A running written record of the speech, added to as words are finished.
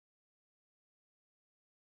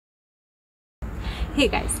Hey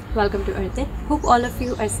guys, welcome to Earthit. Hope all of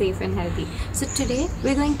you are safe and healthy. So today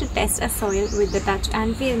we're going to test a soil with the touch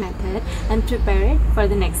and feel method and prepare it for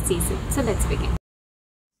the next season. So let's begin.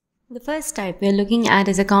 The first type we're looking at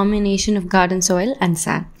is a combination of garden soil and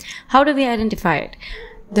sand. How do we identify it?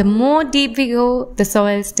 The more deep we go, the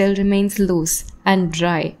soil still remains loose and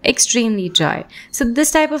dry, extremely dry. So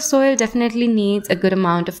this type of soil definitely needs a good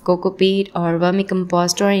amount of coco peat or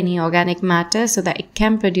vermicompost or any organic matter so that it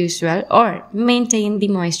can produce well or maintain the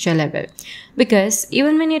moisture level. Because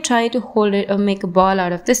even when you try to hold it or make a ball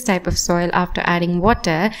out of this type of soil after adding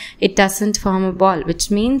water, it doesn't form a ball, which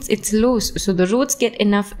means it's loose, so the roots get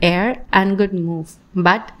enough air and good move.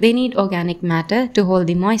 But they need organic matter to hold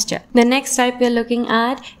the moisture. The next type we're looking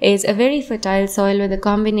at is a very fertile soil with a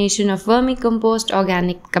combination of vermicompost,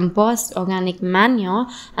 organic compost, organic manure,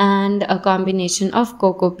 and a combination of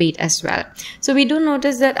coco peat as well. So we do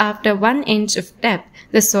notice that after 1 inch of depth,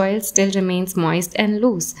 the soil still remains moist and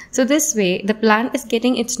loose. So this way, the plant is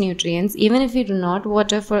getting its nutrients. Even if you do not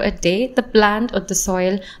water for a day, the plant or the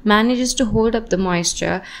soil manages to hold up the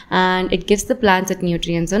moisture and it gives the plants its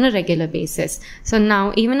nutrients on a regular basis. So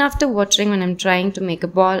now, even after watering, when I'm trying to make a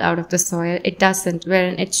ball out of the soil, it doesn't,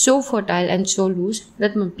 wherein it's so fertile and so loose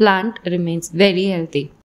that my plant remains very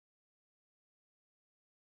healthy.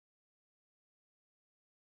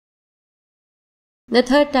 The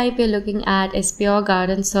third type we're looking at is pure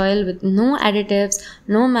garden soil with no additives,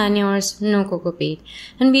 no manures, no coco peat.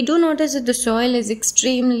 And we do notice that the soil is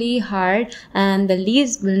extremely hard and the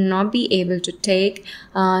leaves will not be able to take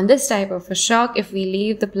this type of a shock if we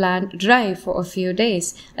leave the plant dry for a few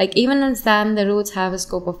days. Like even in sand, the roots have a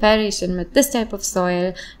scope of aeration, but this type of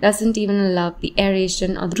soil doesn't even allow the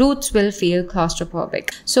aeration or the roots will feel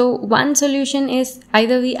claustrophobic. So one solution is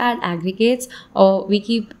either we add aggregates or we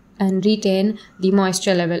keep and retain the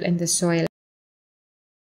moisture level in the soil.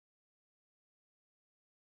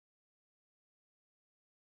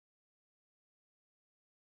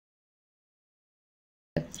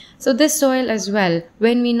 So this soil as well,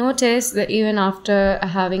 when we notice that even after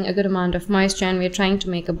having a good amount of moisture and we're trying to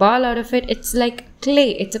make a ball out of it, it's like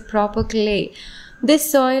clay, it's a proper clay.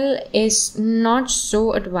 This soil is not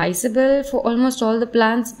so advisable for almost all the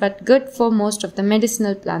plants, but good for most of the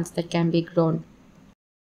medicinal plants that can be grown.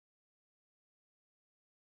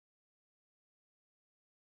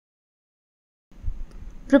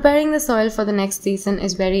 Preparing the soil for the next season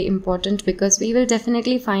is very important because we will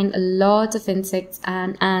definitely find a lot of insects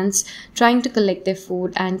and ants trying to collect their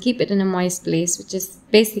food and keep it in a moist place, which is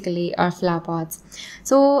basically our flower pots.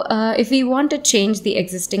 So if we want to change the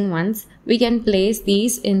existing ones, we can place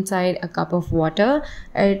these inside a cup of water.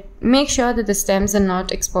 Make sure that the stems are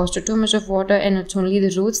not exposed to too much of water and it's only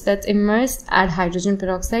the roots that's immersed. Add hydrogen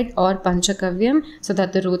peroxide or panchakavyam so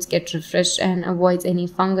that the roots get refreshed and avoids any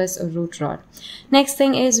fungus or root rot. Next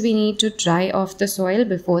thing is we need to dry off the soil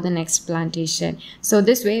before the next plantation. So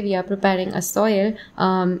this way we are preparing a soil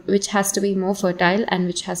which has to be more fertile and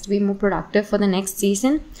which has to be more productive for the next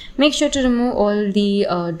season. Make sure to remove all the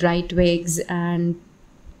dry twigs and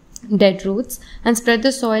dead roots and spread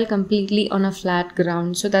the soil completely on a flat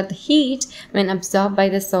ground so that the heat, when absorbed by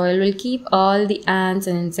the soil, will keep all the ants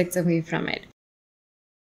and insects away from it.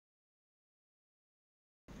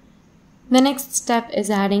 The next step is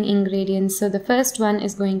adding ingredients. So the first one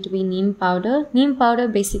is going to be neem powder. Neem powder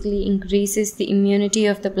basically increases the immunity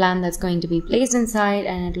of the plant that's going to be placed inside,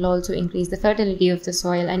 and it will also increase the fertility of the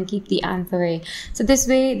soil and keep the ants away. So this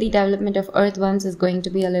way the development of earthworms is going to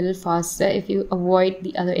be a little faster if you avoid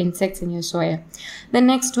the other insects in your soil. The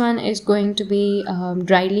next one is going to be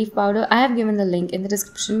dried leaf powder. I have given the link in the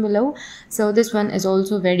description below. So this one is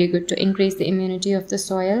also very good to increase the immunity of the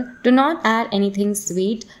soil. Do not add anything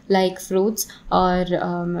sweet like fruit or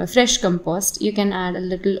fresh compost. You can add a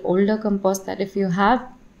little older compost that if you have,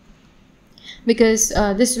 because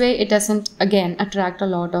this way it doesn't again attract a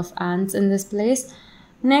lot of ants in this place.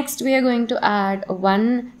 Next we are going to add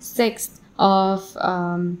 1/6 of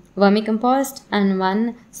vermicompost and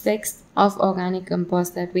 1/6 of organic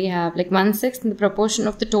compost that we have, like 1/6 in the proportion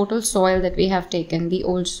of the total soil that we have taken, the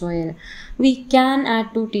old soil. We can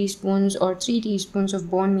add 2 teaspoons or 3 teaspoons of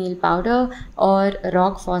bone meal powder or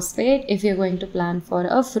rock phosphate if you're going to plant for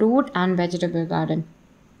a fruit and vegetable garden.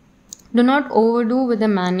 Do not overdo with the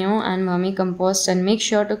manure and vermicompost and make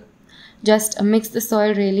sure to just mix the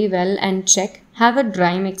soil really well and check. Have a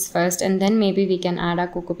dry mix first and then maybe we can add our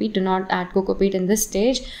coco peat. Do not add coco peat in this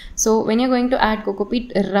stage. So when you're going to add coco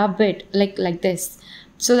peat, rub it like this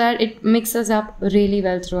so that it mixes up really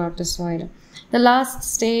well throughout the soil. The last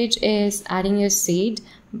stage is adding your seed,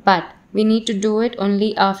 but We need to do it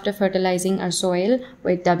only after fertilizing our soil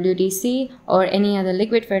with WDC or any other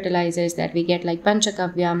liquid fertilizers that we get like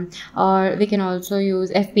Panchakavyam, or we can also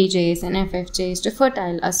use FPJs and FFJs to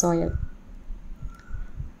fertile our soil.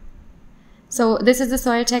 So this is the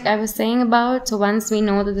soil check I was saying about. So once we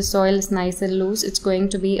know that the soil is nice and loose, it's going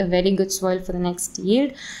to be a very good soil for the next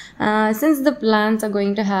yield. Since the plants are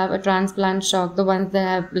going to have a transplant shock, the ones that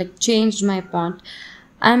have like changed my pot,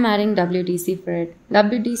 I'm adding WDC for it.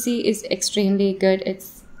 WDC is extremely good.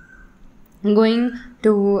 It's going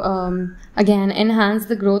to again enhance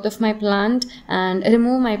the growth of my plant and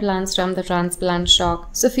remove my plants from the transplant shock.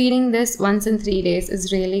 So feeding this once in 3 days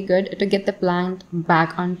is really good to get the plant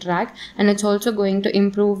back on track, and it's also going to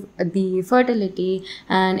improve the fertility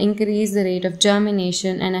and increase the rate of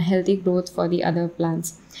germination and a healthy growth for the other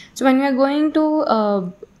plants. So when we are going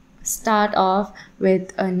to start off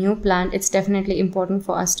with a new plant, it's definitely important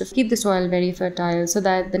for us to keep the soil very fertile so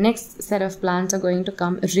that the next set of plants are going to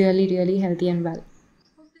come really healthy and well.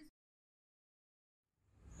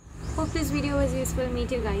 Hope this video was useful.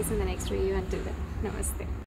 Meet you guys in the next video. Until then, namaste.